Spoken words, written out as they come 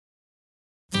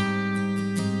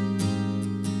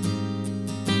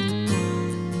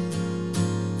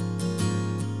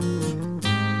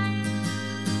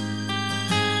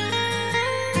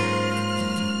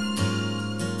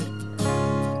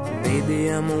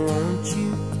I'ma want you.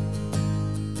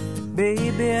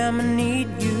 Baby, I'ma need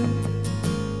you.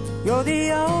 You're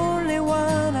the only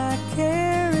one I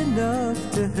care enough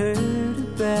to hurt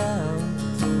about.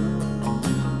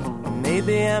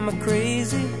 Maybe I'm a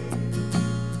crazy,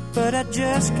 but I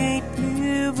just can't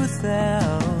live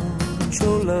without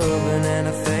your loving and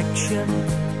affection,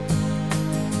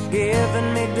 giving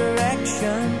me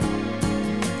direction,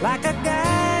 like a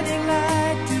guiding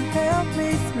light to help me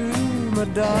through my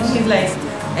dark. She's like,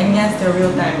 and yes, the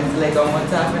real time is like on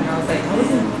WhatsApp, and I was like, how is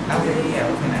it? I was like, yeah, I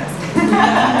was gonna ask.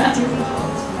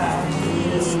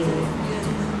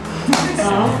 I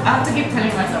have to keep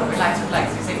telling myself, relax, relax.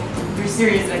 You say, you're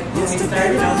serious, like when we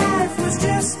started, I was like, life was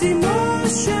just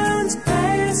emotions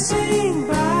passing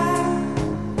by,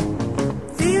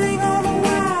 feeling all the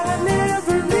while I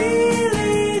never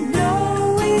really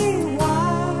knowing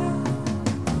why.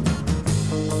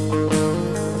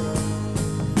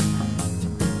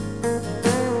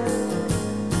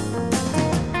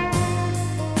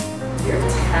 you're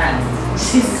tan.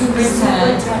 She's super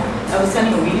tan. I was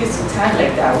telling you, we used to tan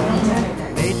like that. We don't tan like that.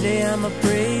 Lately I'm a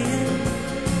praying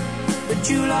that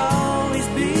you'll always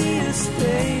be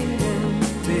staying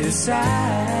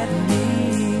beside me.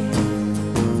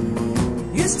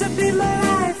 Used to be my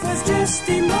life was just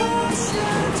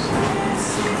emotions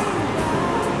passing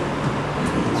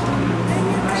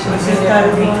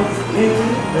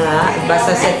Ah, vas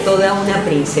a ser toda una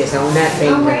princesa, una I'm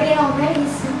reina. ready already.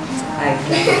 Ay,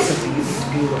 claro, eso es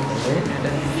beautiful,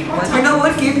 ¿eh? You know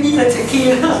what? Give me the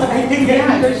tequila. I think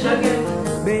you're sugar.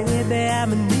 Baby,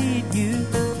 I'ma need you.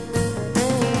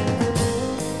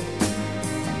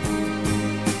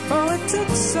 Oh, it took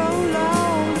so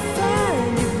long to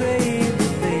find you, baby.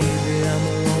 Baby,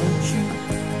 I'ma want you.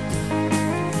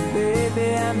 Baby,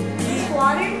 I'm need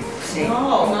Water?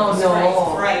 No,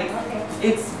 Sprite. Okay.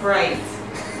 It's Sprite.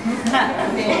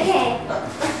 Okay.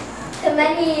 To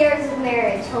many years of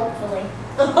marriage, hopefully.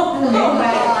 Oh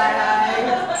my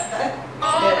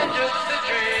God.